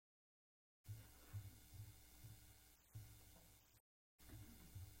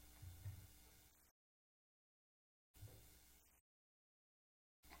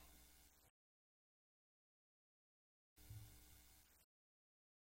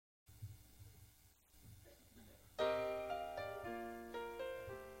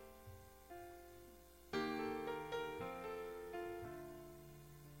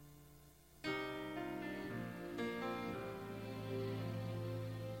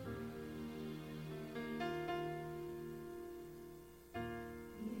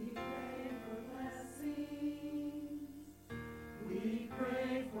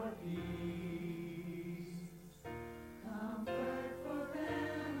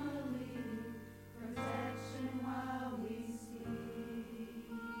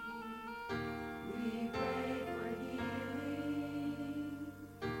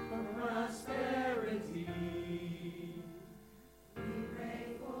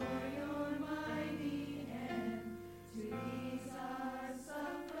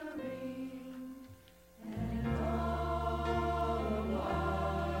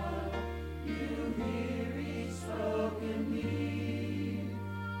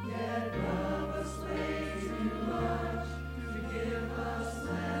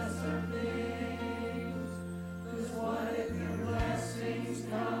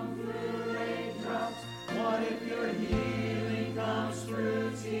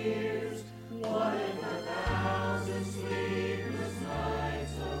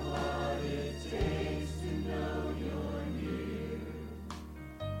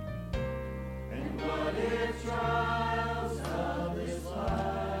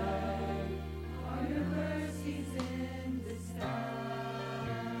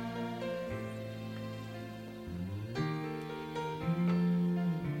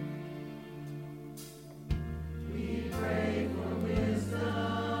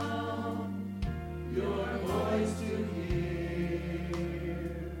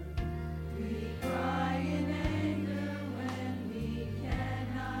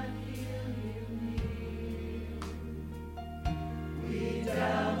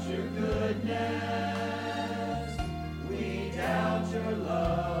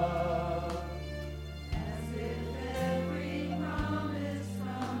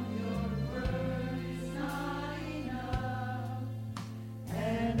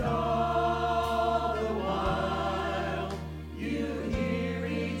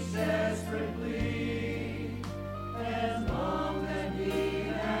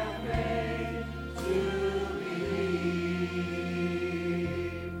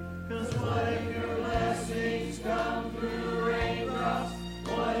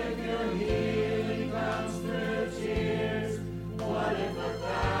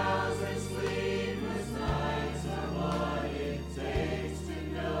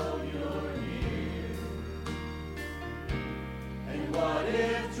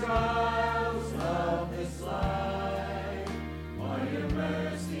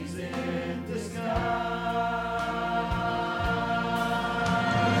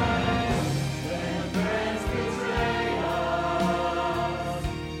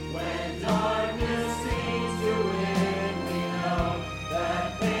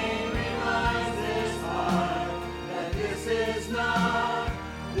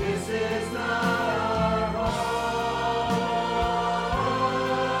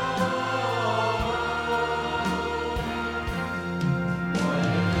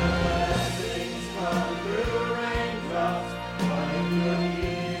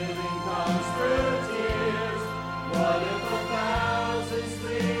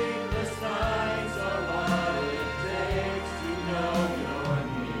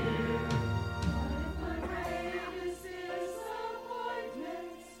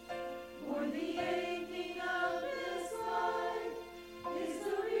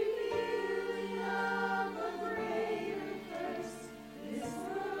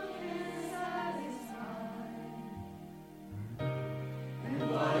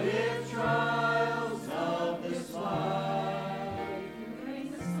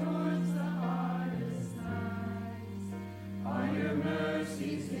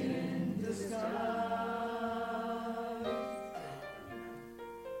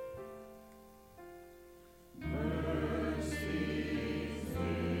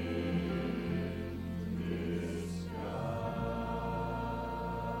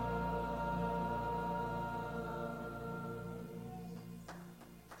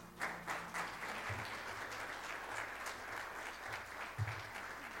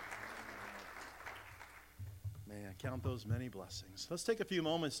Count those many blessings. Let's take a few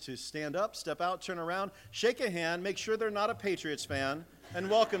moments to stand up, step out, turn around, shake a hand, make sure they're not a Patriots fan, and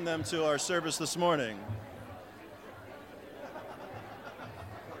welcome them to our service this morning.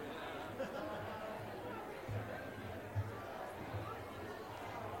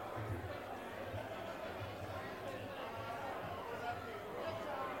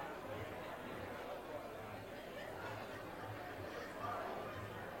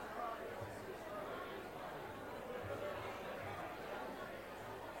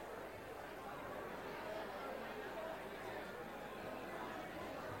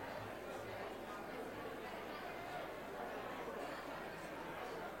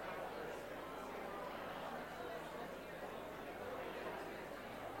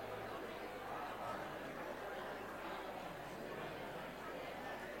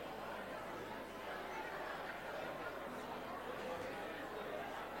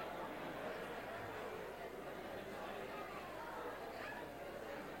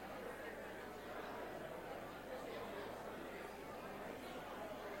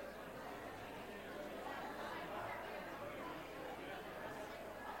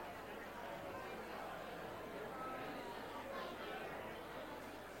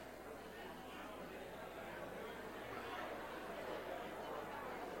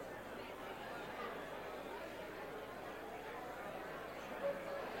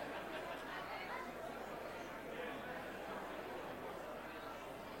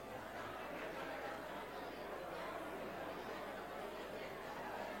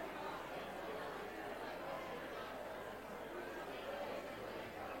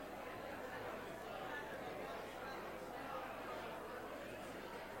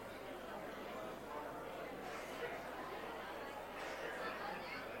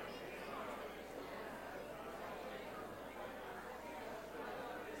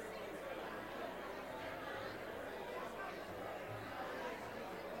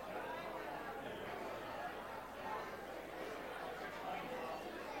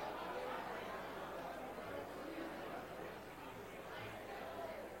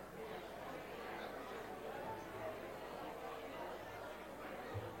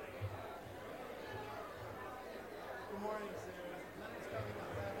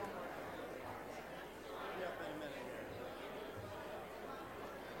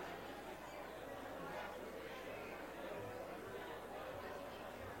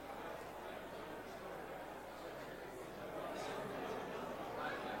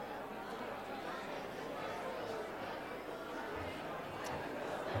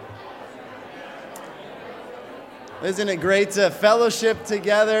 Isn't it great to fellowship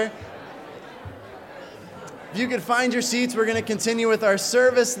together? If you could find your seats, we're going to continue with our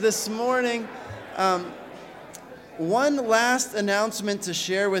service this morning. One last announcement to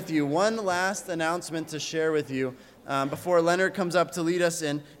share with you. Before Leonard comes up to lead us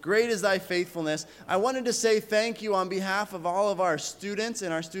in Great is Thy Faithfulness. I wanted to say thank you on behalf of all of our students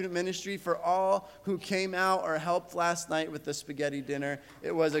in our student ministry for all who came out or helped last night with the spaghetti dinner.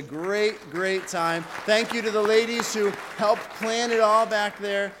 It was a great time. Thank you to the ladies who helped plan it all back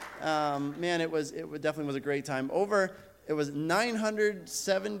there. It definitely was a great time. It was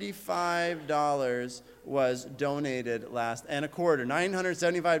 $975 was donated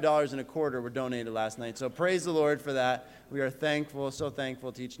 $975 and a quarter were donated last night. So praise the Lord for that. We are so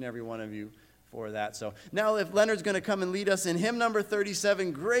thankful to each and every one of you for that. So now if Leonard's going to come and lead us in hymn number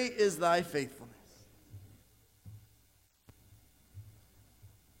 37, Great is Thy Faithfulness.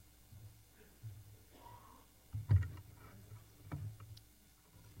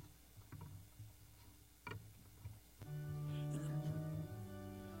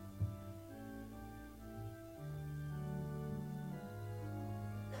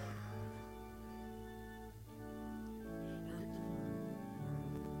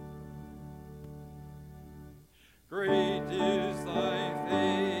 Great is thy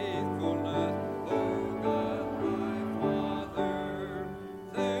faithfulness, O God my Father.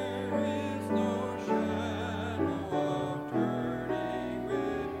 There is no shadow of turning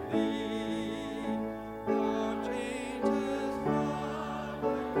with thee. Thou changest not,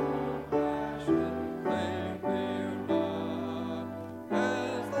 thy compassion they fail not.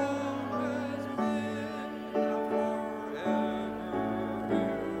 As thou hast been, thou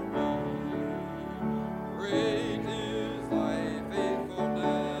forever will be. Great is thy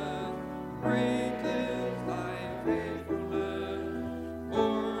faithfulness, great is thy faithfulness.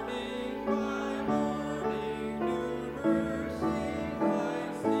 Morning by morning, new mercies I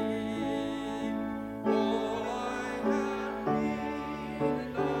see. All I have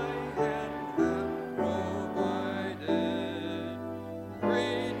needed, thy hand hath provided.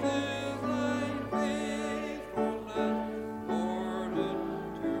 Great is thy faithfulness, Lord,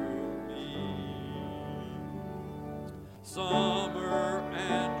 unto me. Summer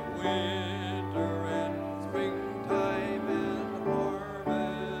and winter and springtime and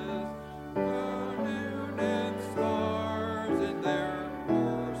harvest, the moon and stars in their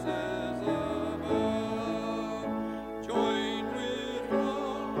courses above, join with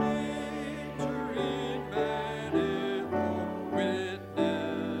all nature in manifold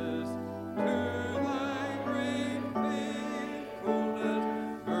witness to thy great faithfulness,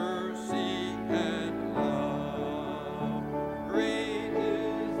 mercy, and love. Great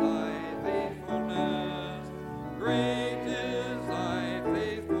is thy faithfulness, great is thy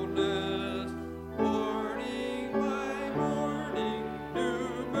faithfulness. Morning by morning,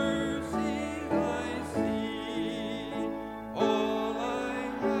 new mercies I see. All I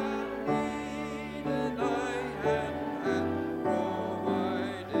have needed, thy hand hath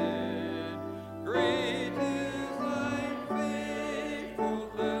provided. Great is thy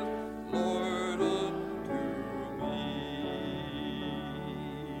faithfulness, Lord, unto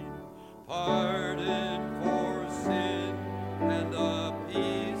me. Pardon for sin and a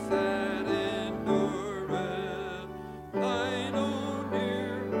peace that endureth, thine own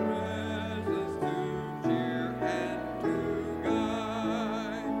dear presence to cheer and to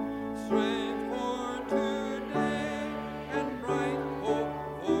guide, strength for today and bright hope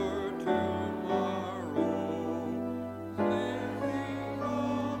for tomorrow, living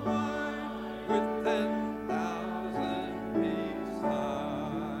all mine with 10,000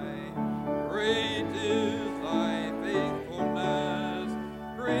 beside. Great is thy faithfulness,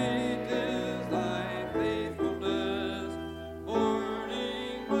 great is thy faithfulness.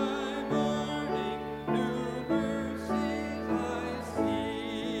 Morning by morning, new mercies I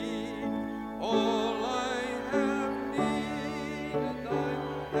see. All I have needed, thy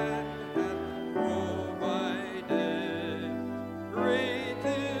hand hath provided. Great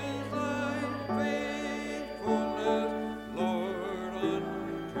is thy faithfulness, Lord,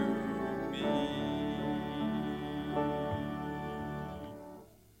 unto me.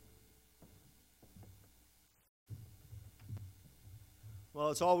 Well,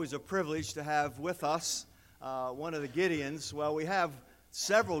 it's always a privilege to have with us one of the Gideons. Well, we have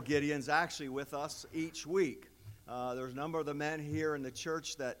several Gideons actually with us each week. There's a number of the men here in the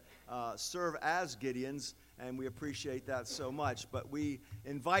church that serve as Gideons, and we appreciate that so much. But we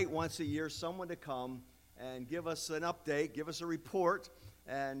invite once a year someone to come and give us an update, give us a report,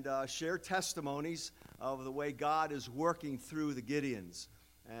 and share testimonies of the way God is working through the Gideons.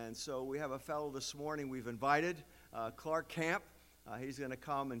 And so we have a fellow this morning we've invited. Clark Camp. He's going to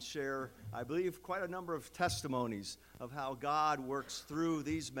come and share, I believe, quite a number of testimonies of how God works through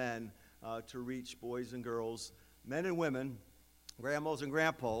these men to reach boys and girls, men and women, grandmas and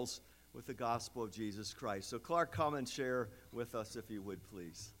grandpas, with the gospel of Jesus Christ. So Clark, come and share with us if you would,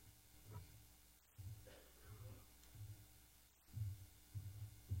 please.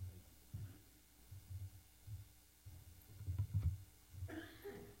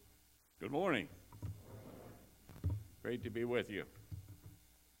 Good morning. Great to be with you.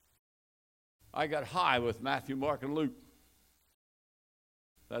 I got high with Matthew, Mark, and Luke.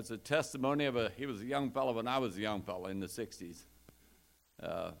 That's a testimony of he was a young fellow when I was a young fellow in the 60s.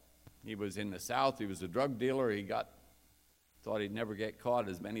 He was in the South. He was a drug dealer. Thought he'd never get caught,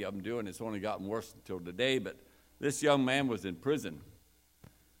 as many of them do, and it's only gotten worse until today. But this young man was in prison.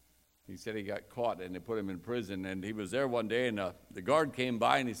 He said he got caught, and they put him in prison. And he was there one day, and the guard came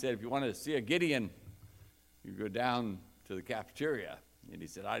by, and he said, if you want to see a Gideon, you go down to the cafeteria. And he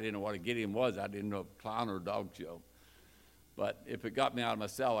said, I didn't know what a Gideon was. I didn't know a clown or a dog show. But if it got me out of my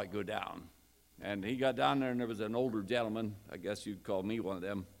cell, I'd go down. And he got down there, and there was an older gentleman. I guess you'd call me one of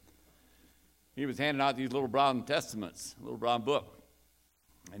them. He was handing out these little brown testaments, a little brown book.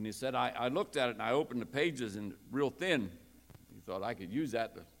 And he said, I looked at it, and I opened the pages, and real thin. He thought I could use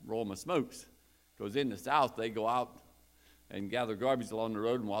that to roll my smokes. Because in the South, they go out and gather garbage along the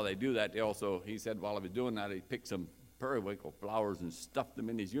road, and while they do that, he said while he was doing that, he picked some periwinkle flowers and stuffed them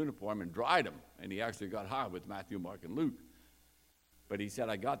in his uniform and dried them. And he actually got high with Matthew, Mark, and Luke. But he said,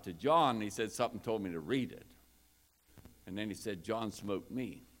 I got to John, and he said something told me to read it. And then he said, John smoked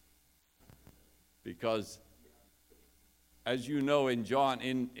me. Because, as you know, in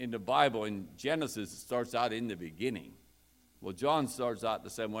the Bible, in Genesis, it starts out in the beginning. Well, John starts out the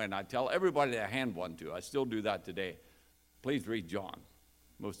same way, and I tell everybody that I hand one to. I still do that today. Please read John,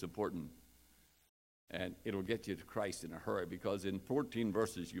 most important. And it'll get you to Christ in a hurry, because in 14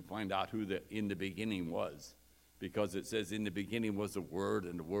 verses you find out who the in the beginning was. Because it says, in the beginning was the Word,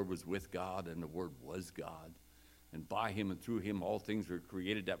 and the Word was with God, and the Word was God. And by him and through him all things were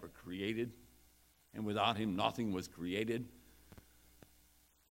created that were created. And without him nothing was created.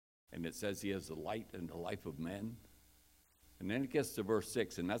 And it says he is the light and the life of men. And then it gets to verse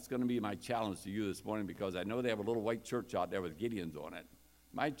 6, and that's going to be my challenge to you this morning, because I know they have a little white church out there with Gideons on it.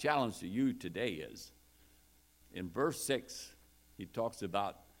 My challenge to you today is, in verse 6, he talks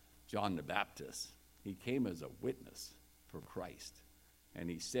about John the Baptist. He came as a witness for Christ. And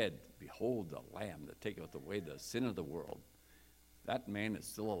he said, behold the Lamb that taketh away the sin of the world. That man is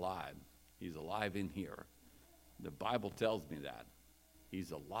still alive. He's alive in here. The Bible tells me that.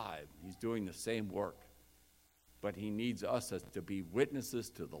 He's alive. He's doing the same work. But he needs us to be witnesses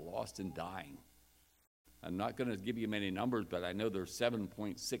to the lost and dying. I'm not going to give you many numbers, but I know there's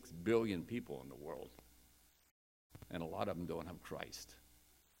 7.6 billion people in the world. And a lot of them don't have Christ.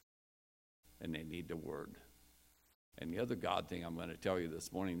 And they need the Word. And the other God thing I'm going to tell you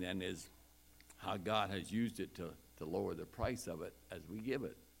this morning then is how God has used it to lower the price of it as we give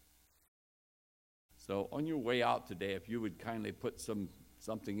it. So on your way out today, if you would kindly put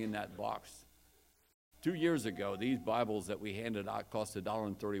something in that box. 2 years ago, these Bibles that we handed out cost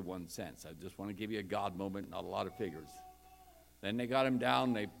 $1.31. I just want to give you a God moment, not a lot of figures. Then they got them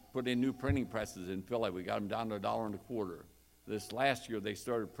down. They put in new printing presses in Philly. We got them down to $1.25. This last year, they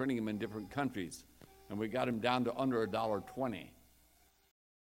started printing them in different countries, and we got them down to under $1.20.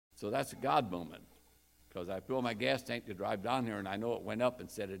 So that's a God moment, because I fill my gas tank to drive down here, and I know it went up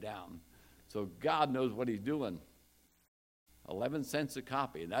instead of down. So God knows what he's doing. 11 cents a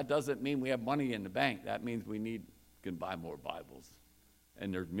copy. That doesn't mean we have money in the bank. That means we can buy more Bibles.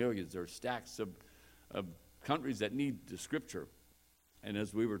 And there's millions. There's stacks of countries that need the Scripture. And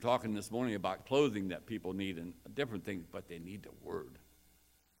as we were talking this morning about clothing that people need and different things, but they need the Word.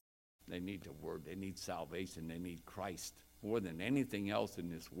 They need the Word. They need salvation. They need Christ. More than anything else in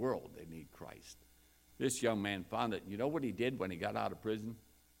this world, they need Christ. This young man found it. You know what he did when he got out of prison?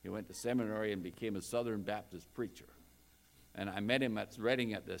 He went to seminary and became a Southern Baptist preacher. And I met him at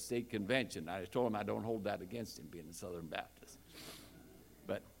Reading at the state convention. I told him I don't hold that against him being a Southern Baptist.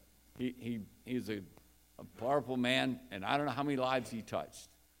 But he's a powerful man, and I don't know how many lives he touched.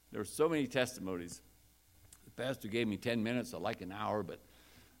 There are so many testimonies. The pastor gave me 10 minutes. I like an hour, but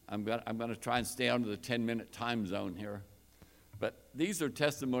I'm going to try and stay under the 10-minute time zone here. But these are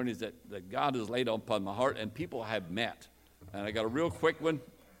testimonies that God has laid upon my heart, and people have met. And I got a real quick one.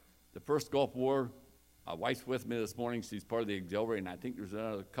 The first Gulf War, my wife's with me this morning. She's part of the auxiliary, and I think there's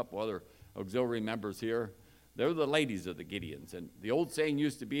another couple other auxiliary members here. They're the ladies of the Gideons. And the old saying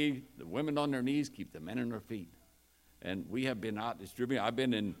used to be, the women on their knees keep the men on their feet. And we have been out distributing. I've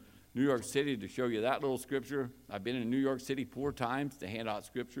been in New York City to show you that little scripture. I've been in New York City 4 times to hand out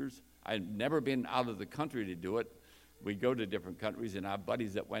scriptures. I've never been out of the country to do it. We go to different countries, and I have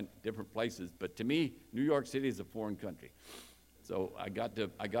buddies that went different places. But to me, New York City is a foreign country. So I got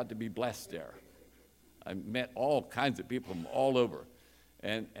to be blessed there. I met all kinds of people from all over.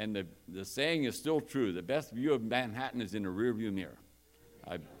 And the saying is still true. The best view of Manhattan is in the rearview mirror.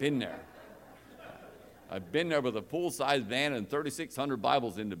 I've been there. I've been there with a full-size van and 3,600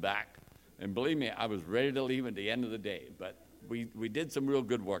 Bibles in the back. And believe me, I was ready to leave at the end of the day. But we did some real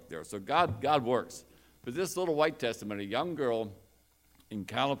good work there. So God works. But this little white testimony, a young girl in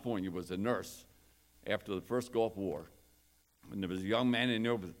California was a nurse after the first Gulf War. And there was a young man in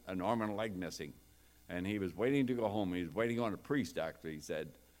there with an arm and a leg missing. And he was waiting to go home. He was waiting on a priest, actually, he said.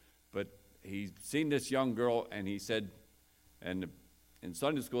 But he's seen this young girl, and he said, and in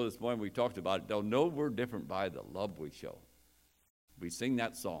Sunday school this morning we talked about it, they'll know we're different by the love we show. We sing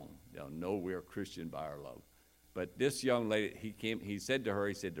that song, they'll know we're Christian by our love. But this young lady, he said to her,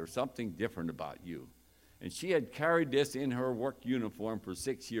 he said, there's something different about you. And she had carried this in her work uniform for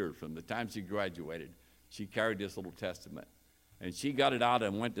 6 years from the time she graduated. She carried this little testament. And she got it out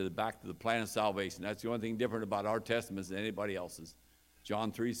and went back to the plan of salvation. That's the only thing different about our testaments than anybody else's.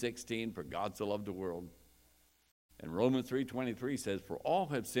 John 3:16, for God so loved the world. And Romans 3:23 says, for all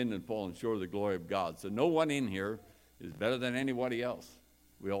have sinned and fallen short of the glory of God. So no one in here is better than anybody else.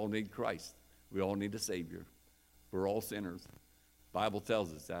 We all need Christ. We all need a Savior. We're all sinners. The Bible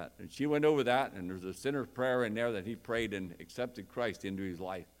tells us that. And she went over that, and there's a sinner's prayer in there that he prayed and accepted Christ into his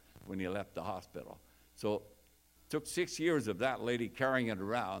life when he left the hospital. So it took 6 years of that lady carrying it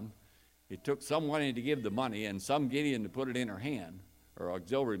around. It took someone to give the money and some Gideon to put it in her hand, or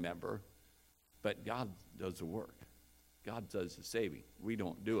auxiliary member. But God does the work. God does the saving. We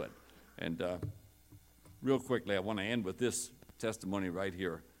don't do it. And real quickly, I want to end with this testimony right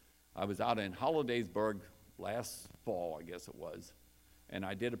here. I was out in Hollidaysburg last fall, I guess it was, and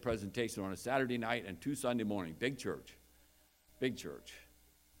I did a presentation on a Saturday night and 2 Sunday morning. Big church.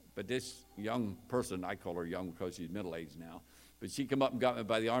 But this young person, I call her young because she's middle-aged now, but she came up and got me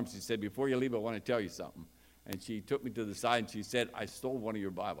by the arm. She said, before you leave, I want to tell you something. And she took me to the side and she said, I stole one of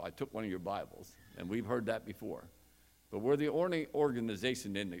your Bibles. I took one of your Bibles. And we've heard that before. But we're the only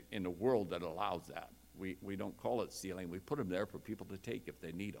organization in the world that allows that. We don't call it stealing. We put them there for people to take if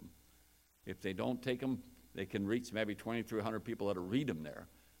they need them. If they don't take them, they can reach maybe 2,300 people that'll read them there.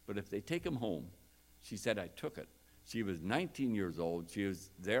 But if they take them home, she said, I took it. She was 19 years old. She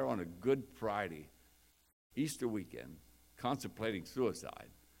was there on a Good Friday, Easter weekend, contemplating suicide.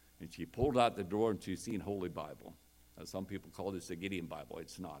 And she pulled out the drawer and she's seen Holy Bible. Now, some people call this the Gideon Bible.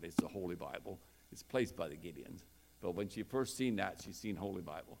 It's not. It's the Holy Bible. It's placed by the Gideons. But when she first seen that, she's seen Holy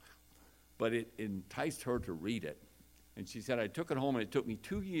Bible. But it enticed her to read it. And she said, I took it home and it took me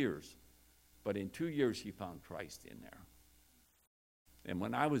 2 years. But in 2 years, she found Christ in there. And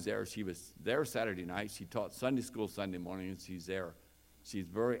when I was there, she was there Saturday night. She taught Sunday school Sunday morning, and she's there. She's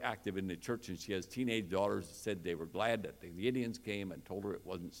very active in the church, and she has teenage daughters that said they were glad that the Gideons came and told her it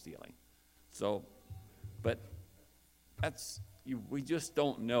wasn't stealing. So, but we just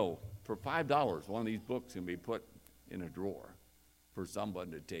don't know. For $5, one of these books can be put in a drawer for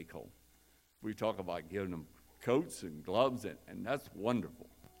someone to take home. We talk about giving them coats and gloves, and that's wonderful.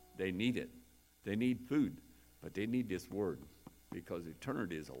 They need it. They need food, but they need this word. Because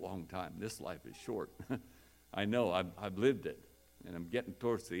eternity is a long time. This life is short. I know, I've lived it, and I'm getting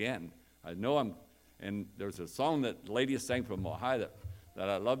towards the end. I know and there's a song that the lady sang from Ohio that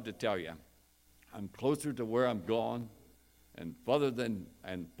I love to tell you. I'm closer to where I'm gone, and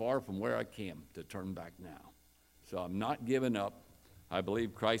far from where I came to turn back now. So I'm not giving up. I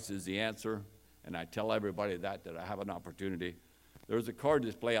believe Christ is the answer, and I tell everybody that I have an opportunity. There's a card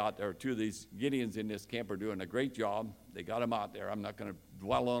display out there. 2 of these Gideons in this camp are doing a great job. They got them out there. I'm not going to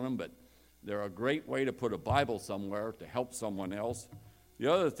dwell on them, but they're a great way to put a Bible somewhere to help someone else. The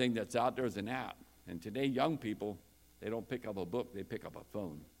other thing that's out there is an app. And today, young people, they don't pick up a book. They pick up a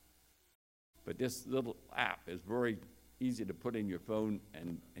phone. But this little app is very easy to put in your phone,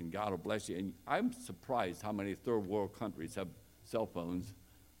 and God will bless you. And I'm surprised how many third world countries have cell phones,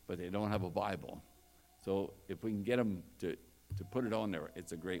 but they don't have a Bible. So if we can get them to put it on there,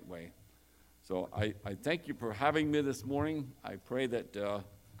 it's a great way. So I thank you for having me this morning. I pray that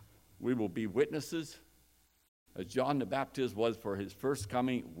we will be witnesses. As John the Baptist was for his first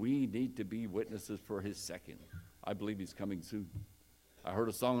coming, we need to be witnesses for his second. I believe he's coming soon. I heard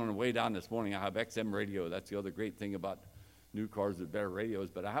a song on the way down this morning. I have XM radio. That's the other great thing about new cars with better radios.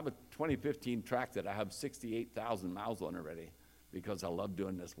 But I have a 2015 track that I have 68,000 miles on already because I love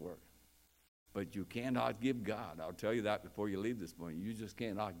doing this work. But you cannot give God. I'll tell you that before you leave this morning. You just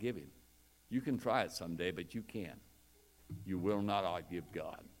cannot give him. You can try it someday, but you can't. You will not outgive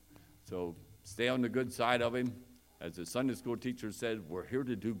God. So stay on the good side of him. As the Sunday school teacher said, we're here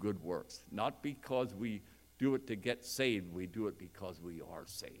to do good works. Not because we do it to get saved. We do it because we are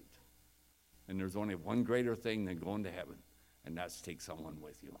saved. And there's only one greater thing than going to heaven, and that's to take someone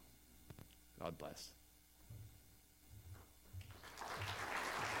with you. God bless.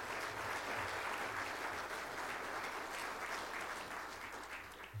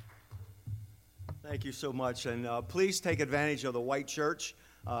 Thank you so much. And please take advantage of the white church.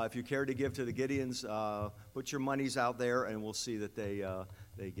 If you care to give to the Gideons, put your monies out there, and we'll see that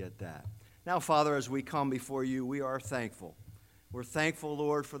they get that. Now, Father, as we come before you, we are thankful. We're thankful,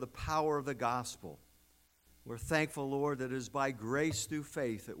 Lord, for the power of the gospel. We're thankful, Lord, that it is by grace through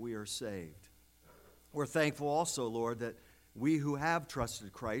faith that we are saved. We're thankful also, Lord, that we who have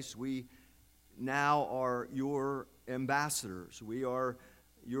trusted Christ, we now are your ambassadors. We are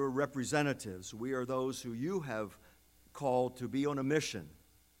your representatives. We are those who you have called to be on a mission,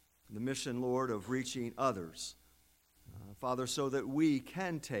 the mission, Lord, of reaching others. Father, so that we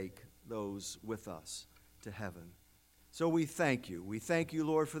can take those with us to heaven. So we thank you. We thank you,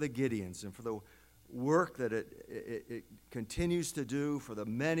 Lord, for the Gideons and for the work that it continues to do, for the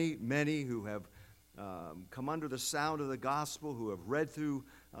many, many who have come under the sound of the gospel, who have read through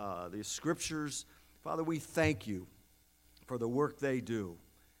the scriptures. Father, we thank you for the work they do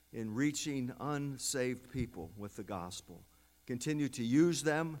in reaching unsaved people with the gospel. Continue to use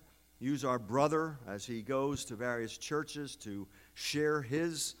them. Use our brother as he goes to various churches to share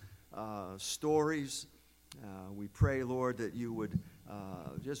his stories. We pray, Lord, that you would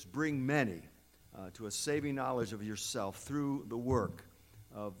just bring many to a saving knowledge of yourself through the work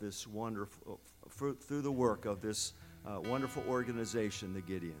of this wonderful organization, the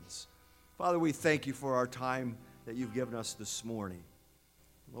Gideons. Father, we thank you for our time that you've given us this morning.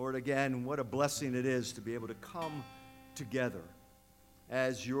 Lord, again, what a blessing it is to be able to come together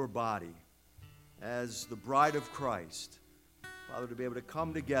as your body, as the bride of Christ. Father, to be able to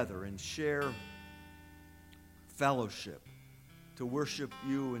come together and share fellowship, to worship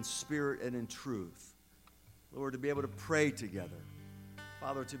you in spirit and in truth. Lord, to be able to pray together.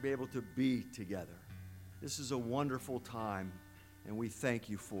 Father, to be able to be together. This is a wonderful time, and we thank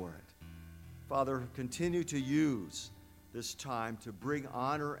you for it. Father, continue to use this time to bring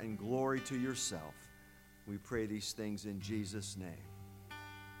honor and glory to yourself. We pray these things in Jesus' name.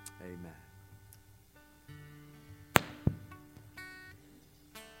 Amen.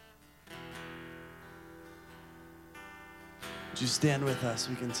 Would you stand with us?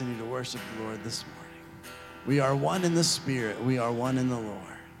 We continue to worship the Lord this morning. We are one in the Spirit. We are one in the Lord.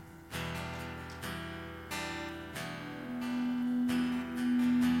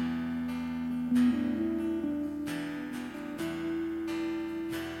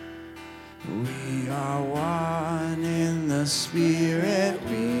 We are one in the Spirit.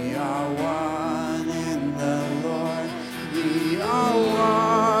 We are one in the Lord. We are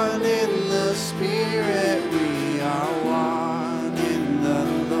one in the Spirit. We are one in the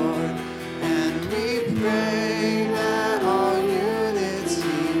Lord. And we pray that all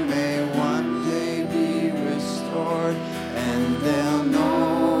unity may one day be restored. And they'll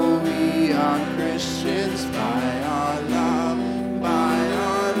know we are Christians by our love, by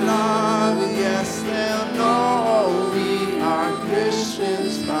our love. Yes, they'll know we are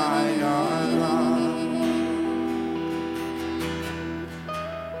Christians by our love.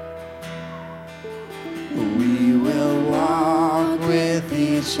 We will walk with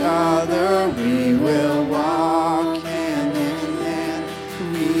each other. We will walk hand in hand.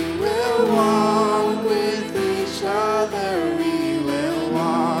 We will walk with each other. We will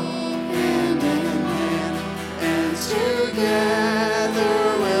walk hand in hand. And together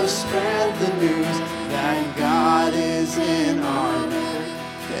we'll spread the news that God is in our midst.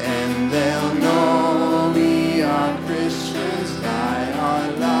 And they'll know we are Christians by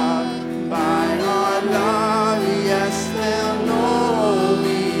our love, by our love. Yes, they'll know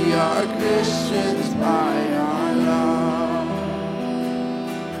we are Christians by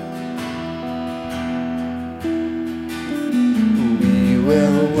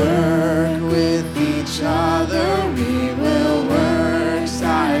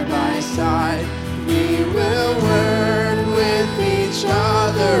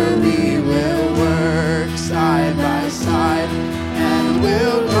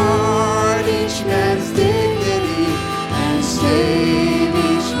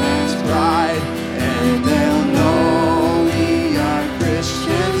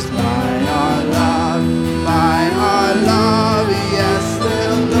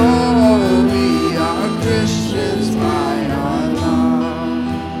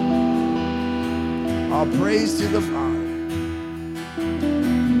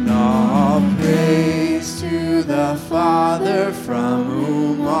Savior from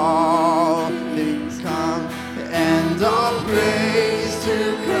whom all things come, and all praise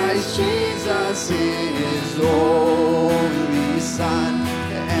to Christ Jesus, His only Son,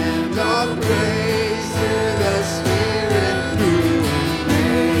 and all praise to the Spirit who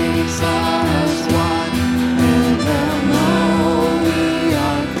makes us one. And they'll know we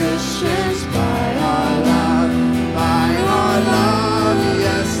are Christians by our love,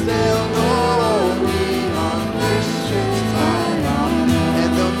 yes, they'll know we are Christians by our love. And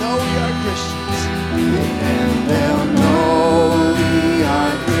they'll know we are Christians. And they'll know we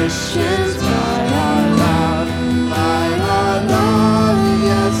are Christians by our love,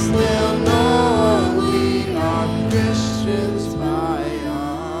 yes, they'll know we are Christians by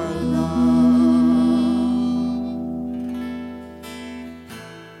our love.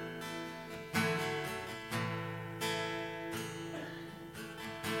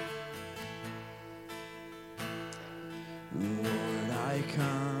 Lord, I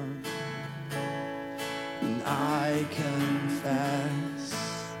come and I confess,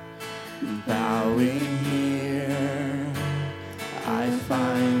 bowing here, I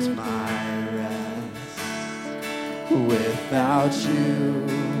find my rest. Without you,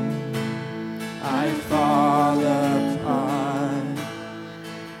 I fall apart.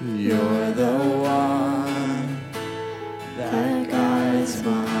 You're the one that guides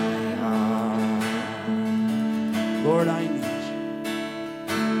my heart. Lord, I need you.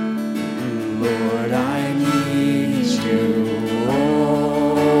 Lord, I need you.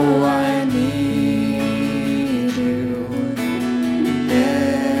 Oh, I need you.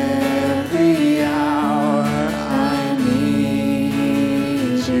 Every hour I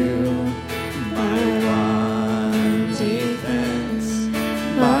need you. My one defense,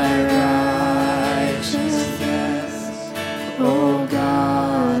 my righteousness. Oh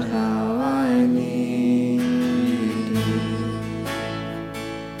God, how I need you.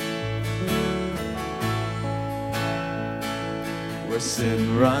 Where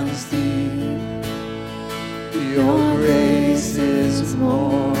sin runs deep, your grace is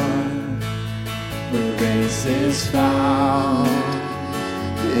more. Where grace is found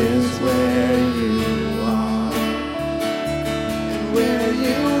is where you are. And where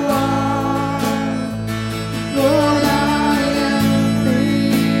you are, Lord, I am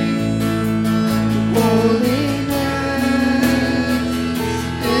free. Holiness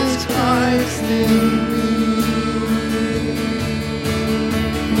is Christ in me.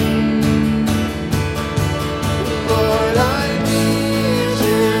 Lord, I need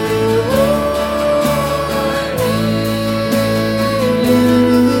you. Oh, I need you.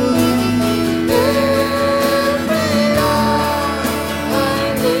 Every hour I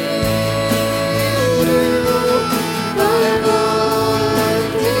need you. My one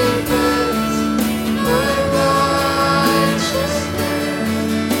defense, my righteousness.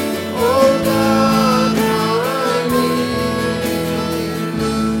 Oh God, how I need you.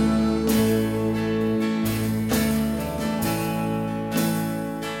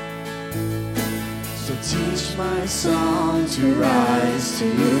 So teach my song to rise to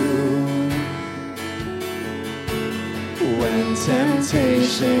you when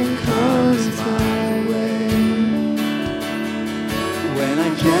temptation comes my way. When I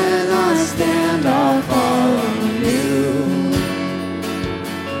cannot stand, I'll fall on you.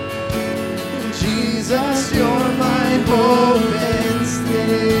 Jesus, you're my hope and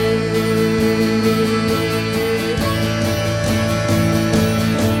stay.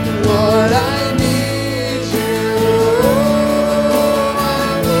 Lord, I need you. Oh, I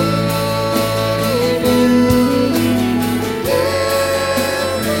need you.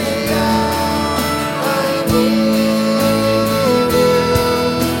 Every hour I need you.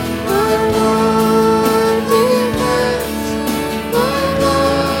 My one defense, my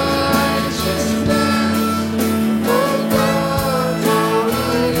righteousness. Oh God, how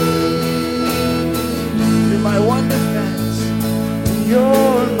I need you. You're my one defense.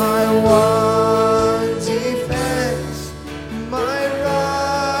 You're my one defense, my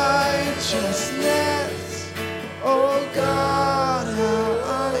righteousness. Oh God, how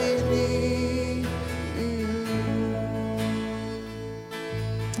I need you.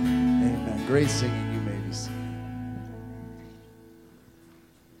 Amen. Great singing. You may be seated.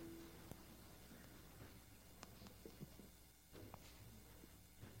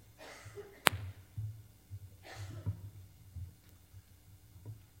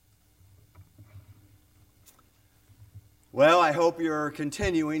 Well, I hope you're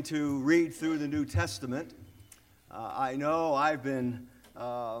continuing to read through the New Testament. I know I've been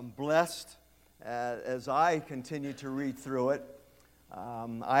blessed as I continue to read through it.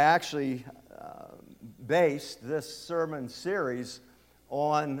 I actually based this sermon series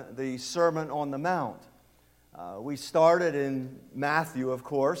on the Sermon on the Mount. We started in Matthew, of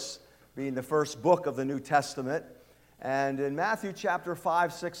course, being the first book of the New Testament. And in Matthew chapter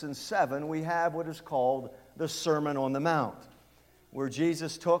 5, 6, and 7, we have what is called the Sermon on the Mount, where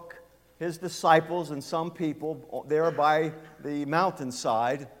Jesus took his disciples and some people there by the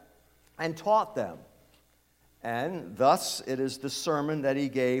mountainside and taught them. And thus it is the sermon that he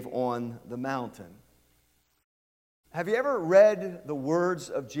gave on the mountain. Have you ever read the words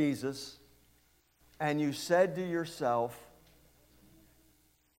of Jesus and you said to yourself,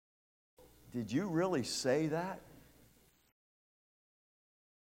 did you really say that?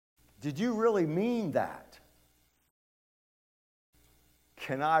 Did you really mean that?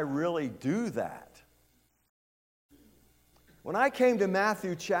 Can I really do that? When I came to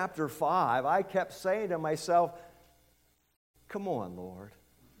Matthew chapter 5, I kept saying to myself, come on, Lord,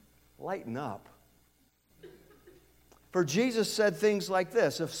 lighten up. For Jesus said things like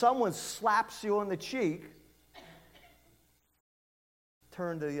this: if someone slaps you on the cheek,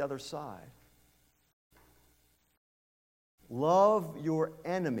 turn to the other side. Love your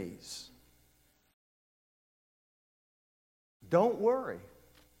enemies. Don't worry.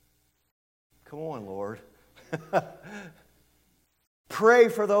 Come on, Lord. Pray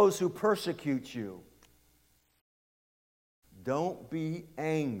for those who persecute you. Don't be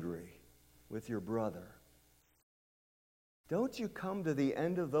angry with your brother. Don't you come to the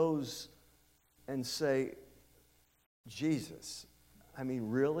end of those and say, Jesus, I mean,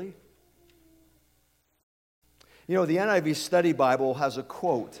 really? You know, the NIV Study Bible has a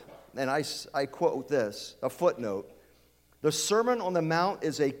quote, and I quote this, a footnote. The Sermon on the Mount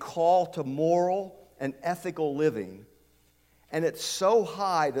is a call to moral and ethical living, and it's so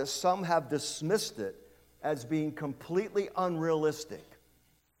high that some have dismissed it as being completely unrealistic.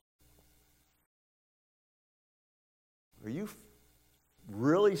 Are you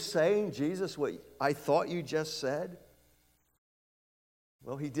really saying, Jesus, what I thought you just said?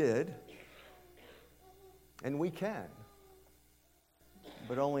 Well, he did. And we can.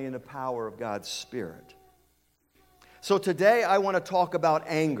 But only in the power of God's Spirit. So today I want to talk about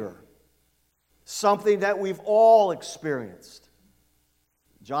anger. Something that we've all experienced.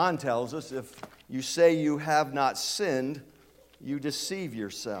 John tells us, if you say you have not sinned, you deceive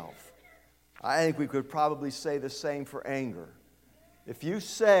yourself. I think we could probably say the same for anger. If you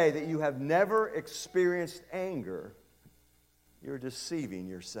say that you have never experienced anger, you're deceiving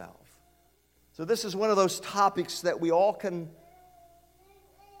yourself. So this is one of those topics that we all can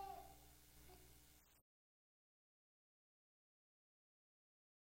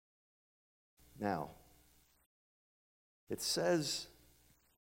Now, it says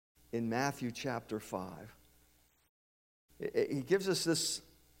in Matthew chapter 5, he gives us this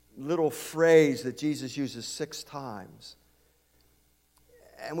little phrase that Jesus uses 6 times.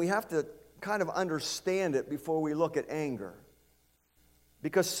 And we have to kind of understand it before we look at anger.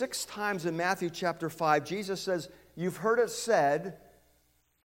 Because 6 times in Matthew chapter 5, Jesus says, you've heard it said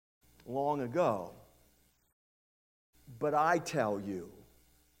long ago, but I tell you.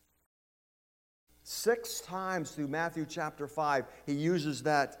 6 times through Matthew chapter 5, he uses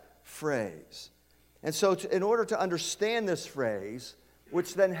that phrase. And so in order to understand this phrase,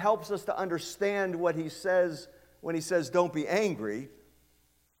 which then helps us to understand what he says when he says, don't be angry,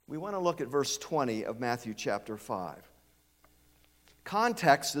 we want to look at verse 20 of Matthew chapter 5.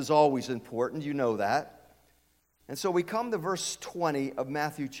 Context is always important, you know that. And so we come to verse 20 of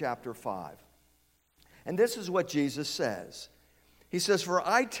Matthew chapter 5. And this is what Jesus says. He says, for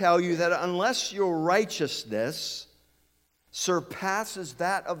I tell you that unless your righteousness surpasses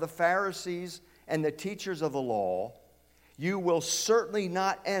that of the Pharisees and the teachers of the law, you will certainly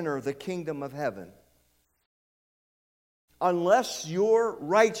not enter the kingdom of heaven. Unless your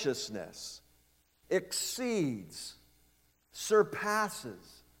righteousness exceeds,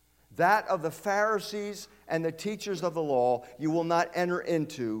 surpasses that of the Pharisees and the teachers of the law, you will not enter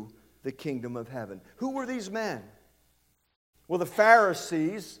into the kingdom of heaven. Who were these men? Well, the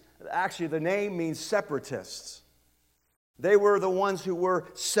Pharisees, actually the name means separatists. They were the ones who were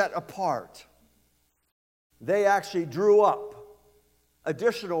set apart. They actually drew up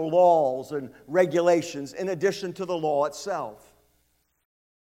additional laws and regulations in addition to the law itself.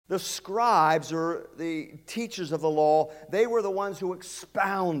 The scribes, or the teachers of the law, they were the ones who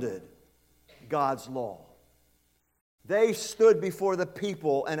expounded God's law. They stood before the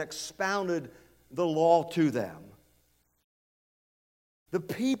people and expounded the law to them. The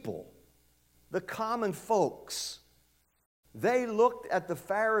people, the common folks, they looked at the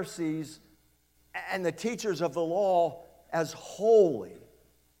Pharisees and the teachers of the law as holy,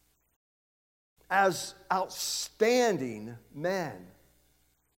 as outstanding men.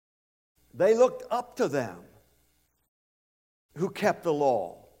 They looked up to them who kept the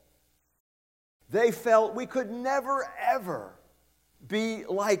law. They felt we could never, ever be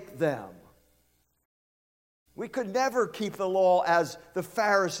like them. We could never keep the law as the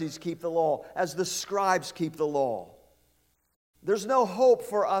Pharisees keep the law, as the scribes keep the law. There's no hope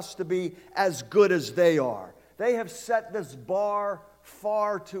for us to be as good as they are. They have set this bar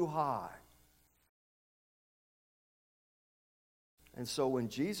far too high. And so when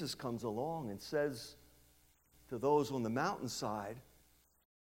Jesus comes along and says to those on the mountainside,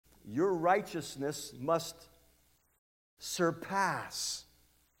 your righteousness must surpass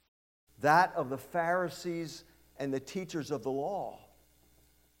that of the Pharisees and the teachers of the law,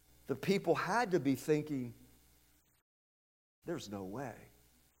 the people had to be thinking, there's no way.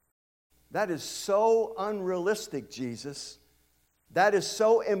 That is so unrealistic, Jesus. That is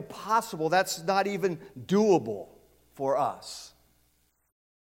so impossible. That's not even doable for us.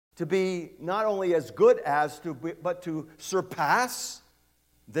 To be not only as good as, but to surpass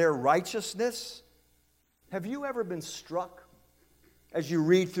their righteousness. Have you ever been struck as you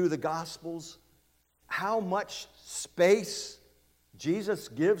read through the Gospels how much space Jesus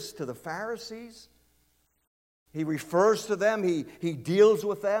gives to the Pharisees? He refers to them, he deals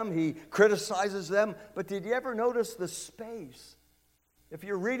with them, he criticizes them. But did you ever notice the space? If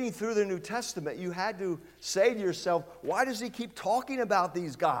you're reading through the New Testament, you had to say to yourself, why does he keep talking about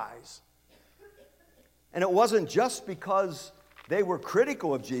these guys? And it wasn't just because they were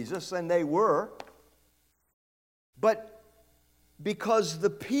critical of Jesus, and they were, but because the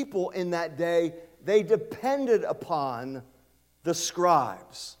people in that day, they depended upon the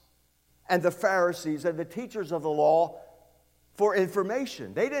scribes and the Pharisees and the teachers of the law for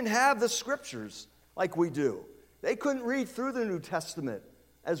information. They didn't have the scriptures like we do. They couldn't read through the New Testament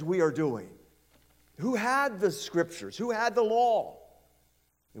as we are doing. Who had the scriptures? Who had the law?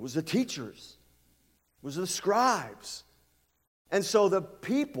 It was the teachers. It was the scribes. And so the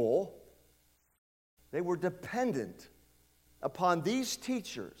people, they were dependent upon these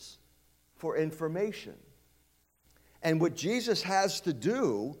teachers for information. And what Jesus has to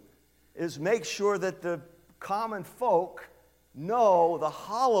do is make sure that the common folk know the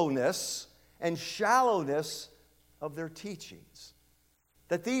hollowness and shallowness of their teachings.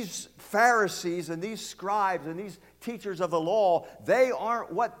 That these Pharisees and these scribes and these teachers of the law, they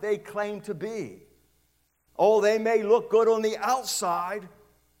aren't what they claim to be. Oh, they may look good on the outside,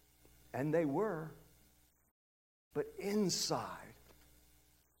 and they were, but inside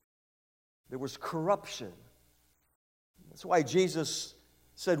there was corruption. That's why Jesus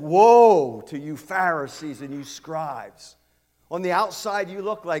said, woe to you Pharisees and you scribes. On the outside you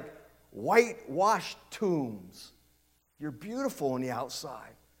look like whitewashed tombs. You're beautiful on the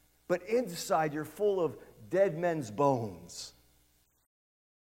outside, but inside you're full of dead men's bones.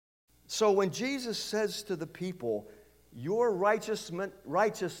 So when Jesus says to the people, your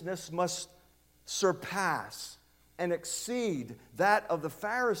righteousness must surpass and exceed that of the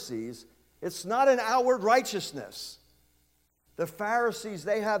Pharisees, it's not an outward righteousness. The Pharisees,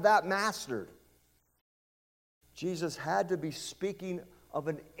 they have that mastered. Jesus had to be speaking of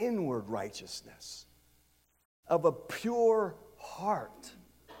an inward righteousness, of a pure heart.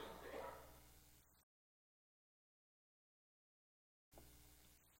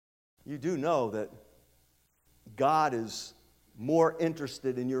 You do know that God is more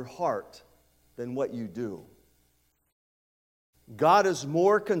interested in your heart than what you do. God is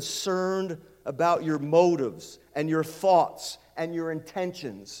more concerned about your motives and your thoughts and your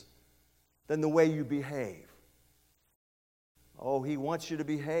intentions than the way you behave. Oh, He wants you to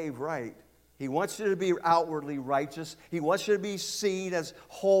behave right. He wants you to be outwardly righteous. He wants you to be seen as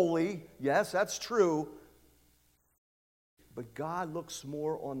holy. Yes, that's true. But God looks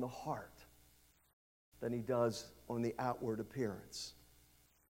more on the heart than He does on the outward appearance.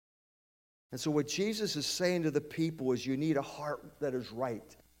 And so what Jesus is saying to the people is you need a heart that is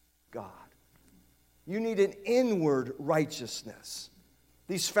right, God. You need an inward righteousness.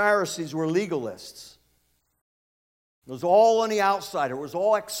 These Pharisees were legalists. It was all on the outside. It was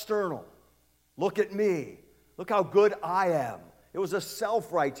all external. Look at me. Look how good I am. It was a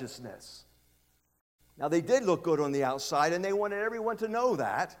self-righteousness. Now, they did look good on the outside, and they wanted everyone to know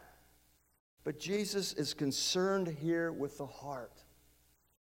that. But Jesus is concerned here with the heart.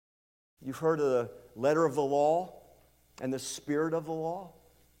 You've heard of the letter of the law and the spirit of the law?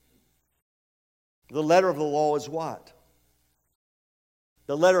 The letter of the law is what?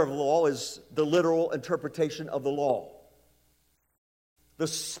 The letter of the law is the literal interpretation of the law. The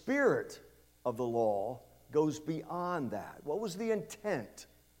spirit of the law goes beyond that. What was the intent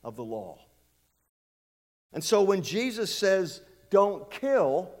of the law? And so when Jesus says, don't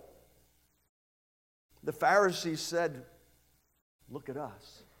kill, the Pharisees said, look at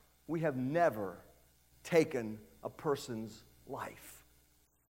us. We have never taken a person's life.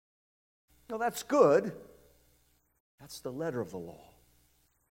 No, that's good. That's the letter of the law.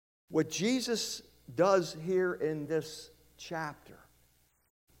 What Jesus does here in this chapter,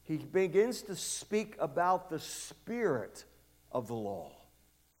 he begins to speak about the spirit of the law.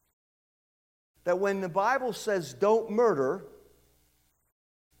 That when the Bible says don't murder,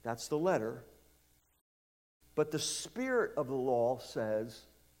 that's the letter. But the spirit of the law says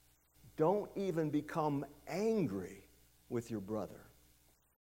don't even become angry with your brother.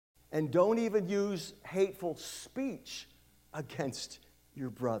 And don't even use hateful speech against your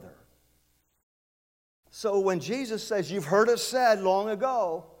brother. So when Jesus says, you've heard it said long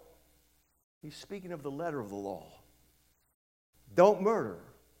ago, he's speaking of the letter of the law. Don't murder.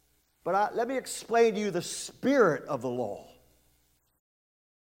 But let me explain to you the spirit of the law.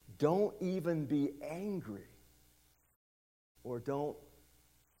 Don't even be angry. Or don't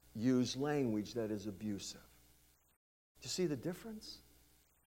use language that is abusive. Do you see the difference?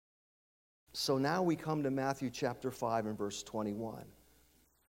 So now we come to Matthew chapter 5 and verse 21.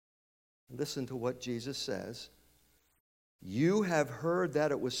 Listen to what Jesus says. You have heard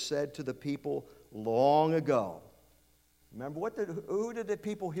that it was said to the people long ago. Remember, who did the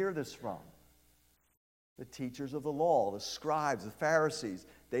people hear this from? The teachers of the law, the scribes, the Pharisees.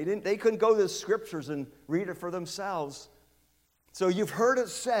 They couldn't go to the scriptures and read it for themselves. So you've heard it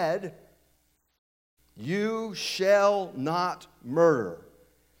said, you shall not murder,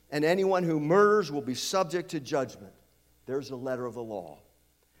 and anyone who murders will be subject to judgment. There's the letter of the law.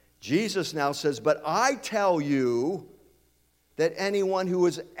 Jesus now says, but I tell you that anyone who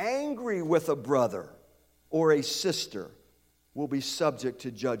is angry with a brother or a sister will be subject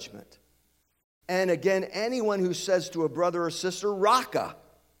to judgment. And again, anyone who says to a brother or sister, Raka,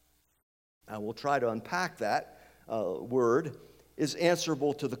 I will try to unpack that word, is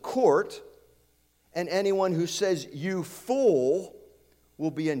answerable to the court. And anyone who says, you fool, will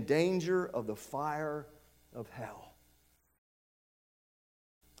be in danger of the fire of hell.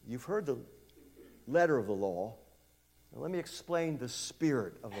 You've heard the letter of the law. Now let me explain the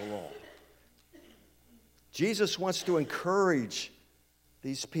spirit of the law. Jesus wants to encourage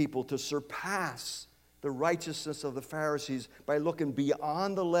these people to surpass the righteousness of the Pharisees by looking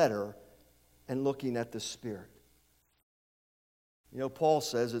beyond the letter and looking at the spirit. You know, Paul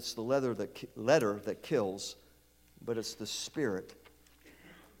says it's the letter that kills, but it's the spirit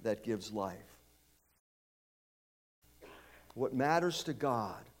that gives life. What matters to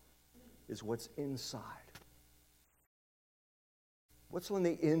God is what's inside. What's on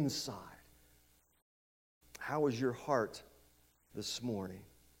the inside? How is your heart this morning?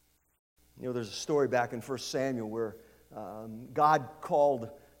 You know, there's a story back in 1 Samuel where God called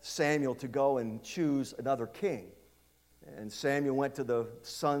Samuel to go and choose another king. And Samuel went to the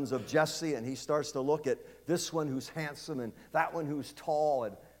sons of Jesse, and he starts to look at this one who's handsome and that one who's tall.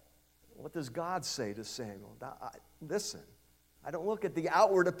 And what does God say to Samuel? Listen, I don't look at the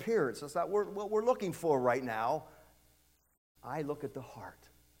outward appearance. That's not what we're looking for right now. I look at the heart.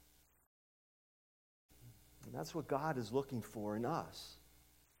 And that's what God is looking for in us.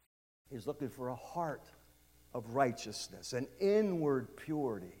 He's looking for a heart of righteousness, an inward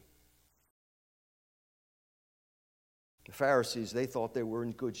purity. The Pharisees, they thought they were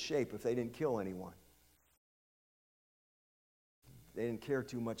in good shape if they didn't kill anyone. They didn't care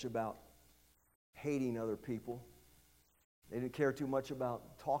too much about hating other people. They didn't care too much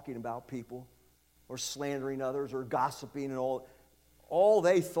about talking about people or slandering others or gossiping and all. All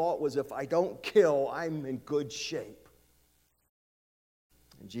they thought was, if I don't kill, I'm in good shape.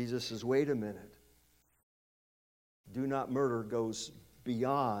 And Jesus says, wait a minute. Do not murder goes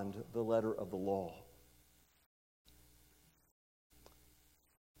beyond the letter of the law.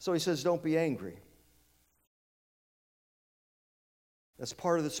 So he says, don't be angry. That's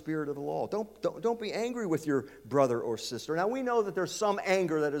part of the spirit of the law. Don't be angry with your brother or sister. Now, we know that there's some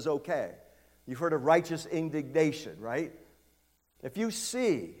anger that is okay. You've heard of righteous indignation, right? If you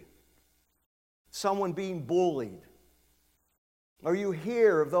see someone being bullied, or you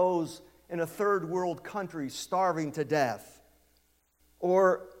hear of those in a third world country starving to death,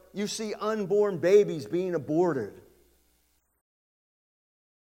 or you see unborn babies being aborted,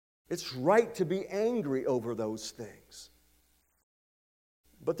 it's right to be angry over those things.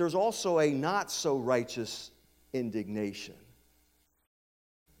 But there's also a not so righteous indignation.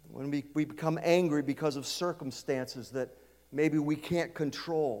 When we become angry because of circumstances that maybe we can't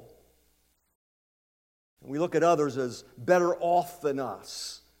control. We look at others as better off than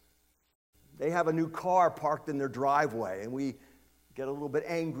us. They have a new car parked in their driveway, and we get a little bit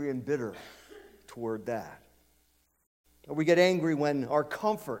angry and bitter toward that. Or we get angry when our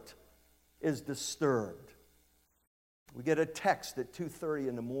comfort is disturbed. We get a text at 2:30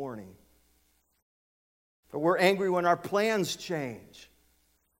 in the morning. Or we're angry when our plans change.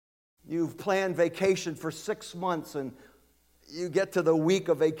 You've planned vacation for 6 months, and you get to the week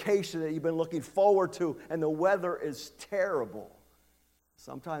of vacation that you've been looking forward to, and the weather is terrible.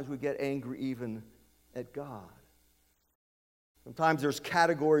 Sometimes we get angry even at God. Sometimes there's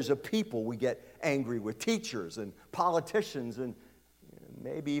categories of people we get angry with, teachers and politicians and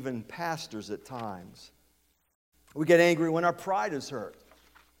maybe even pastors at times. We get angry when our pride is hurt.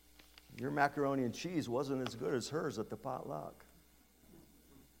 Your macaroni and cheese wasn't as good as hers at the potluck.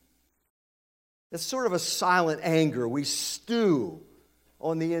 It's sort of a silent anger. We stew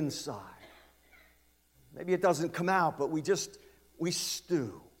on the inside. Maybe it doesn't come out, but we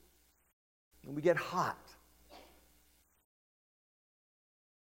stew. And we get hot.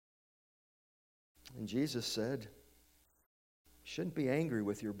 And Jesus said, you shouldn't be angry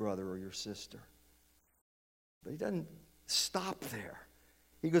with your brother or your sister. But he doesn't stop there.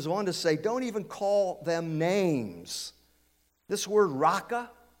 He goes on to say, don't even call them names. This word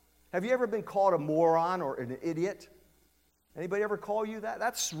raka, have you ever been called a moron or an idiot? Anybody ever call you that?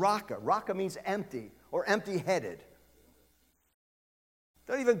 That's raka. Raka means empty or empty-headed.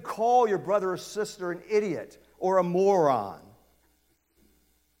 Don't even call your brother or sister an idiot or a moron.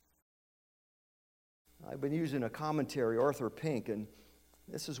 I've been using a commentary, Arthur Pink, and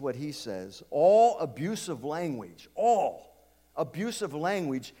this is what he says. All abusive language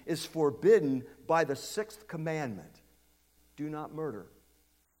is forbidden by the 6th commandment. Do not murder.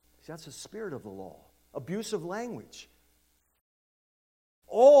 See, that's the spirit of the law. Abusive language.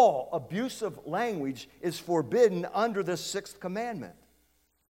 All abusive language is forbidden under the 6th commandment.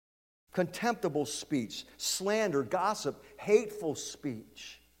 Contemptible speech, slander, gossip, hateful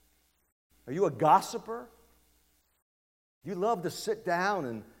speech. Are you a gossiper? You love to sit down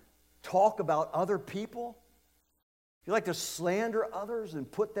and talk about other people? You like to slander others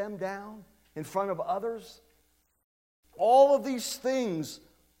and put them down in front of others? All of these things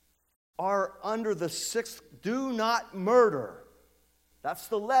are under the 6th. Do not murder. That's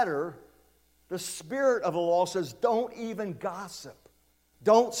the letter. The spirit of the law says don't even gossip.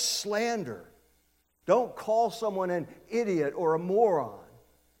 Don't slander. Don't call someone an idiot or a moron.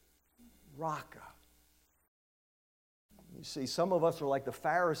 Raka. You see, some of us are like the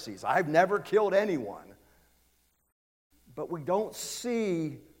Pharisees. I've never killed anyone. But we don't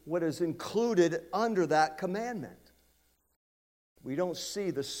see what is included under that commandment. We don't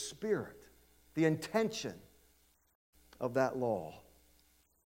see the spirit, the intention of that law.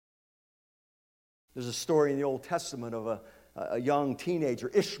 There's a story in the Old Testament of a young teenager,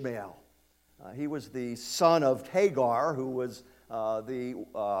 Ishmael. He was the son of Hagar, who was who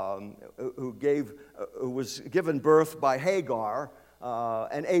was given birth by Hagar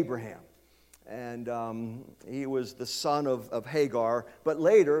and Abraham. And he was the son of Hagar. But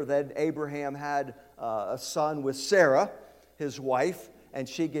later, then Abraham had a son with Sarah, his wife, and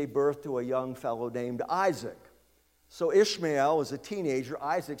she gave birth to a young fellow named Isaac. So Ishmael is a teenager,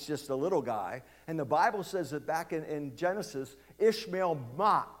 Isaac's just a little guy, and the Bible says that back in Genesis, Ishmael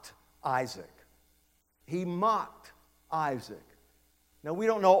mocked Isaac. He mocked Isaac. Now, we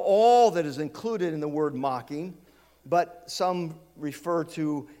don't know all that is included in the word mocking, but some refer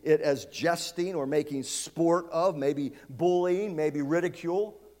to it as jesting or making sport of, maybe bullying, maybe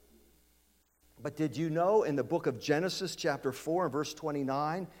ridicule. But did you know in the book of Genesis, chapter 4 and verse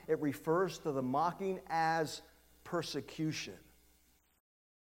 29, it refers to the mocking as persecution.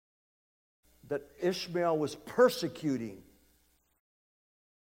 That Ishmael was persecuting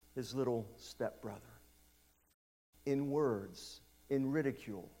his little stepbrother in words, in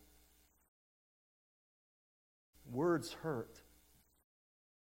ridicule. Words hurt.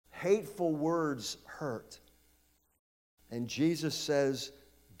 Hateful words hurt. And Jesus says,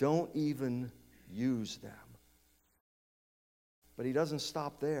 don't even use them. But he doesn't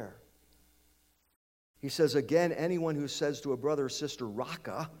stop there. He says, again, anyone who says to a brother or sister,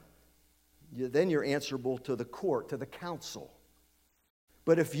 Raka, then you're answerable to the court, to the council.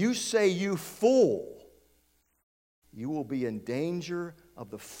 But if you say, you fool, you will be in danger of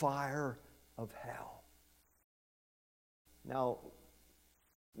the fire of hell. Now,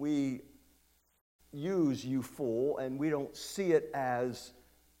 we use you fool, and we don't see it as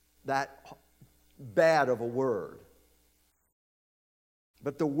that bad of a word.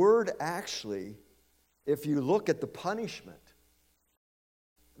 But the word actually, if you look at the punishment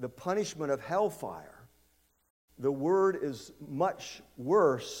of hellfire, the word is much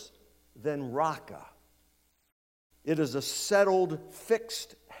worse than raka. It is a settled,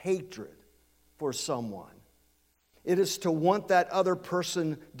 fixed hatred for someone. It is to want that other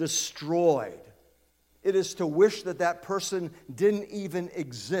person destroyed. It is to wish that that person didn't even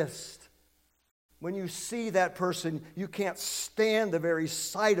exist. When you see that person, you can't stand the very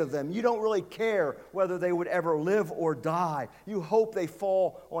sight of them. You don't really care whether they would ever live or die. You hope they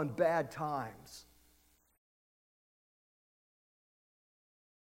fall on bad times.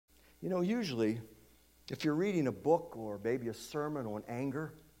 You know, usually, if you're reading a book or maybe a sermon on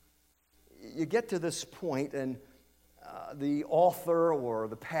anger, you get to this point and the author or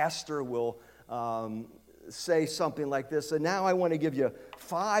the pastor will say something like this, and now I want to give you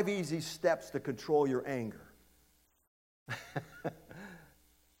 5 easy steps to control your anger.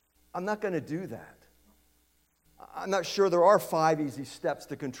 I'm not going to do that. I'm not sure there are 5 easy steps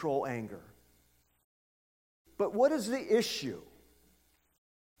to control anger. But what is the issue?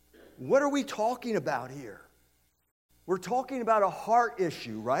 What are we talking about here? We're talking about a heart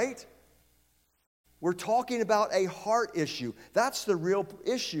issue, right? We're talking about a heart issue. That's the real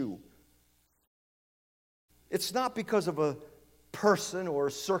issue. It's not because of a person or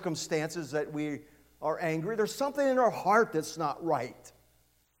circumstances that we are angry. There's something in our heart that's not right.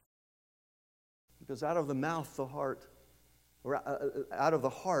 Because out of the mouth, the heart, or out of the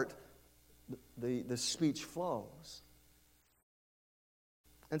heart, the speech flows.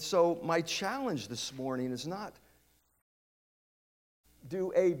 And so my challenge this morning is not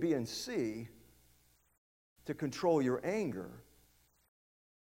do A, B, and C to control your anger.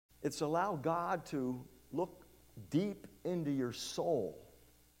 It's allow God to look deep into your soul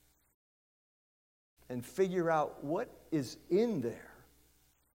and figure out what is in there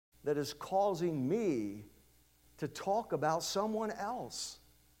that is causing me to talk about someone else.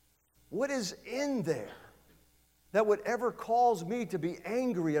 What is in there that would ever cause me to be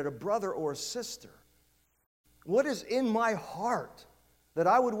angry at a brother or a sister? What is in my heart that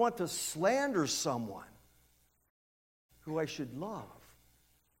I would want to slander someone who I should love?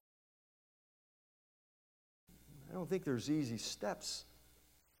 I don't think there's easy steps.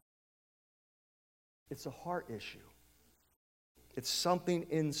 It's a heart issue. It's something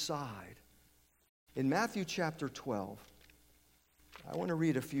inside. In Matthew chapter 12, I want to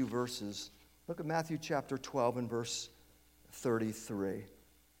read a few verses. Look at Matthew chapter 12 and verse 33.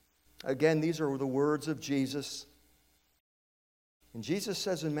 Again, these are the words of Jesus. And Jesus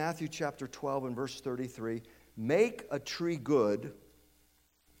says in Matthew chapter 12 and verse 33, "Make a tree good,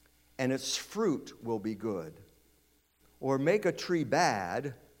 and its fruit will be good. Or make a tree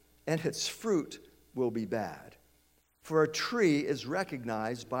bad, and its fruit will be bad. For a tree is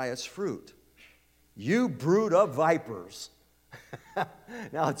recognized by its fruit. You brood of vipers."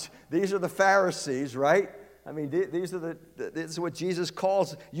 Now, these are the Pharisees, right? I mean, this is what Jesus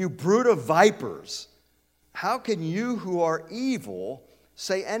calls you brood of vipers. How can you who are evil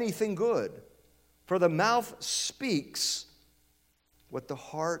say anything good? For the mouth speaks what the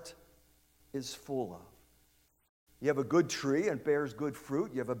heart is full of. You have a good tree and it bears good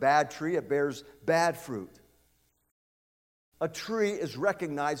fruit. You have a bad tree, it bears bad fruit. A tree is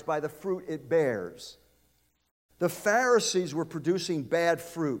recognized by the fruit it bears. The Pharisees were producing bad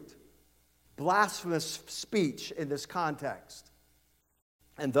fruit, blasphemous speech in this context,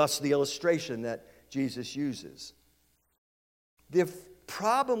 and thus the illustration that Jesus uses. The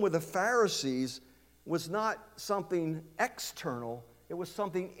problem with the Pharisees was not something external, it was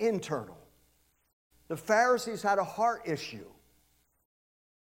something internal. The Pharisees had a heart issue.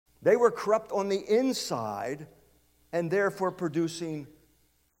 They were corrupt on the inside and therefore producing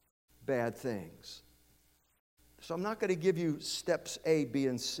bad things. So I'm not going to give you steps A, B,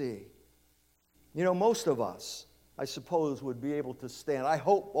 and C. You know, most of us, I suppose, would be able to stand, I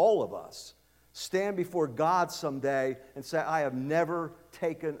hope all of us, stand before God someday and say, I have never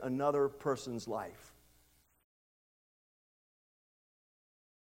taken another person's life.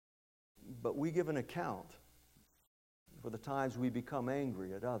 But we give an account for the times we become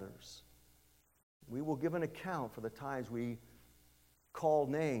angry at others. We will give an account for the times we call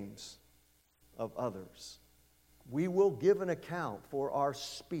names of others. We will give an account for our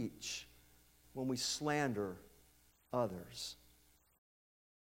speech when we slander others.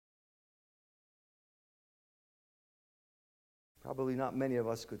 Probably not many of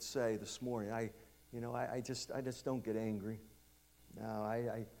us could say this morning, I just don't get angry. No,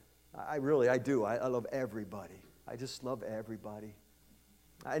 I really do. I love everybody. I just love everybody.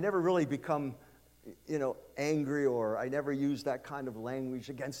 I never really become, angry, or I never use that kind of language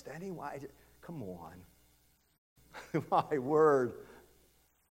against anyone. Come on. My word.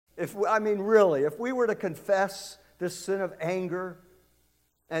 Really, if we were to confess this sin of anger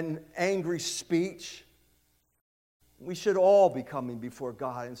and angry speech, we should all be coming before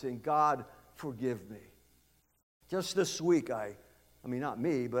God and saying, God, forgive me. Just this week, not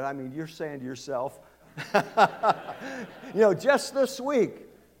me, but you're saying to yourself, just this week,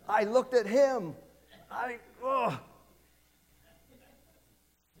 I looked at him. I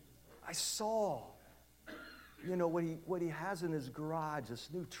saw, what he has in his garage, this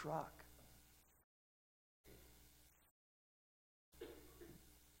new truck.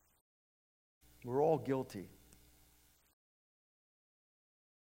 We're all guilty.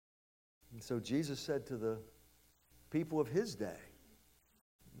 And so Jesus said to the people of his day,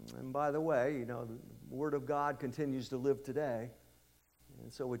 and by the way, the Word of God continues to live today.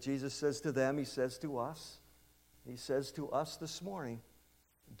 And so what Jesus says to them, he says to us. He says to us this morning,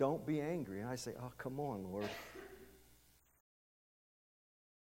 don't be angry. And I say, oh, come on, Lord.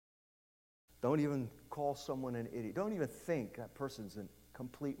 Don't even call someone an idiot. Don't even think that person's a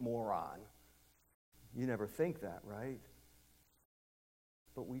complete moron. You never think that, right?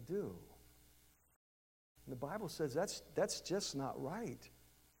 But we do. And the Bible says that's just not right.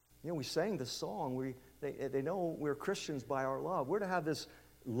 We sang the song. They know we're Christians by our love. We're to have this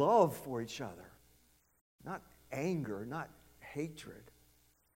love for each other, not anger, not hatred.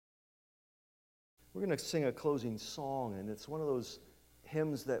 We're going to sing a closing song, and it's one of those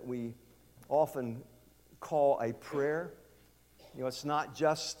hymns that we often call a prayer. It's not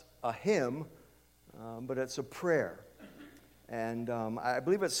just a hymn, but it's a prayer. And I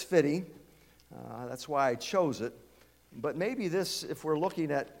believe it's fitting. That's why I chose it. But maybe this, if we're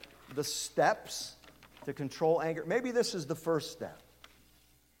looking at the steps to control anger, maybe this is the first step.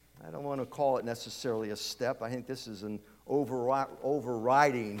 I don't want to call it necessarily a step. I think this is an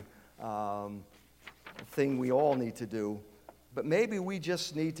overriding thing we all need to do. But maybe we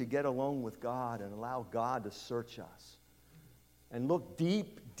just need to get alone with God and allow God to search us and look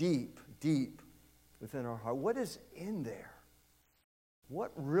deep, deep, deep within our heart. What is in there?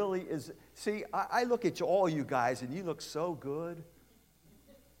 What really is? See, I look at all you guys, and you look so good.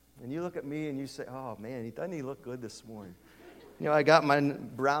 And you look at me, and you say, oh, man, doesn't he look good this morning? I got my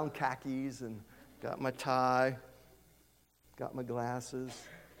brown khakis, and got my tie, got my glasses.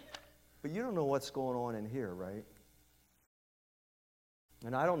 But you don't know what's going on in here, right?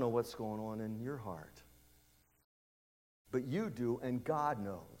 And I don't know what's going on in your heart. But you do, and God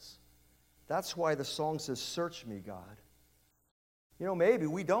knows. That's why the song says, search me, God. Maybe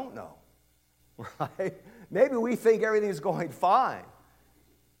we don't know, right? Maybe we think everything's going fine.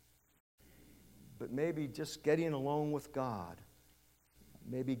 But maybe just getting alone with God,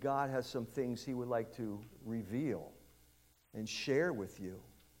 maybe God has some things he would like to reveal and share with you.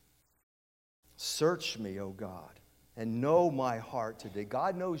 Search me, O God, and know my heart today.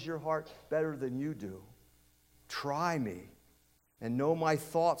 God knows your heart better than you do. Try me and know my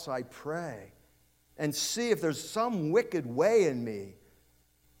thoughts, I pray. And see if there's some wicked way in me.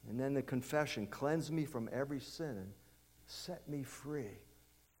 And then the confession, cleanse me from every sin and set me free.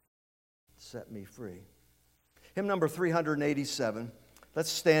 Set me free. Hymn number 387.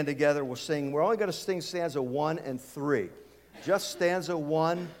 Let's stand together. We're only going to sing stanza 1 and 3. Just stanza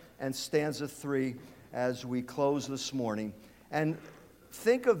 1 and stanza 3 as we close this morning. And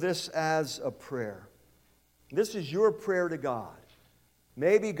think of this as a prayer. This is your prayer to God.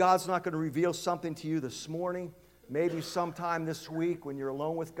 Maybe God's not going to reveal something to you this morning. Maybe sometime this week when you're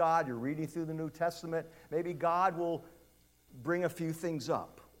alone with God, you're reading through the New Testament, maybe God will bring a few things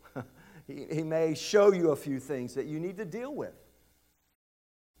up. He may show you a few things that you need to deal with.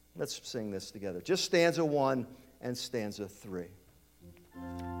 Let's sing this together. Just stanza 1 and stanza 3.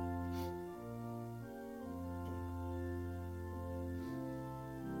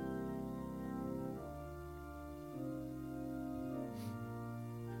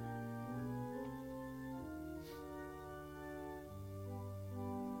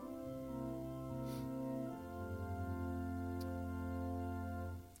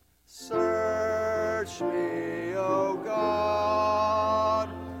 Search me, O God,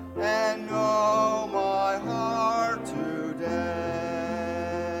 and know my heart today.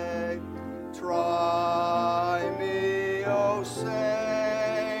 Try me, O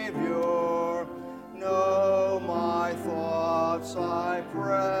Savior, know my thoughts, I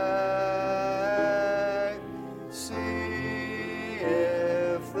pray. See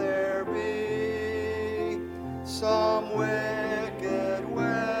if there be some wicked way.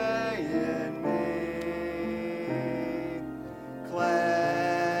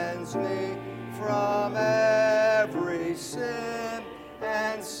 Sin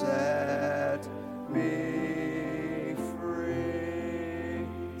and set me free.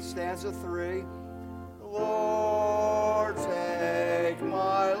 stanza 3. Lord, take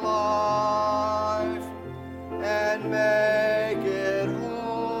my life and make it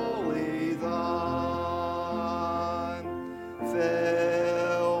wholly thine.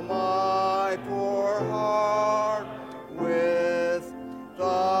 Fill my poor heart with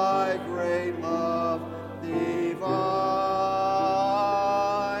thy great love divine.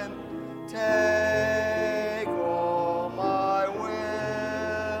 Take all my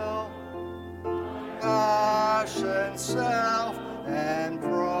will, passion, self, and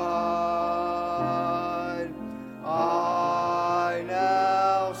pride. I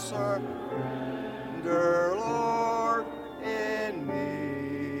now surrender, Lord, in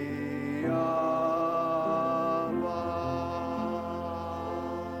me abide.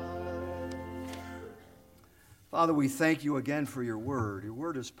 Father, we thank you again for your word. Your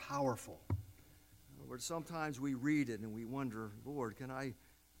word is powerful. Lord, sometimes we read it and we wonder, Lord, can I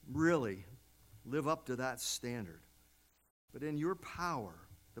really live up to that standard? But in your power,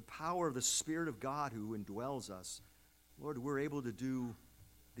 the power of the Spirit of God who indwells us, Lord, we're able to do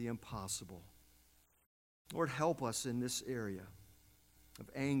the impossible. Lord, help us in this area of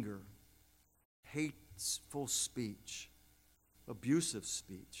anger, hateful speech, abusive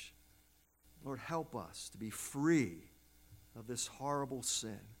speech. Lord, help us to be free of this horrible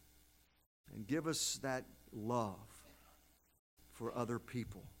sin and give us that love for other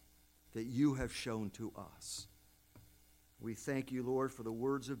people that you have shown to us. We thank you, Lord, for the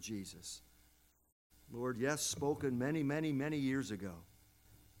words of Jesus. Lord, yes, spoken many, many, many years ago.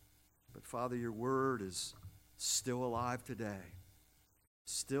 But Father, your word is still alive today,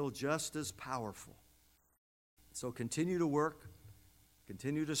 still just as powerful. So continue to work,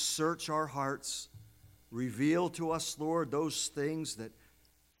 continue to search our hearts, reveal to us, Lord, those things that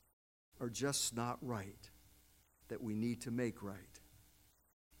are just not right, that we need to make right.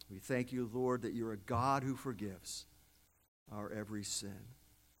 We thank you, Lord, that you're a God who forgives our every sin.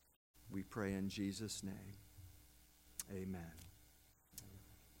 We pray in Jesus' name. Amen.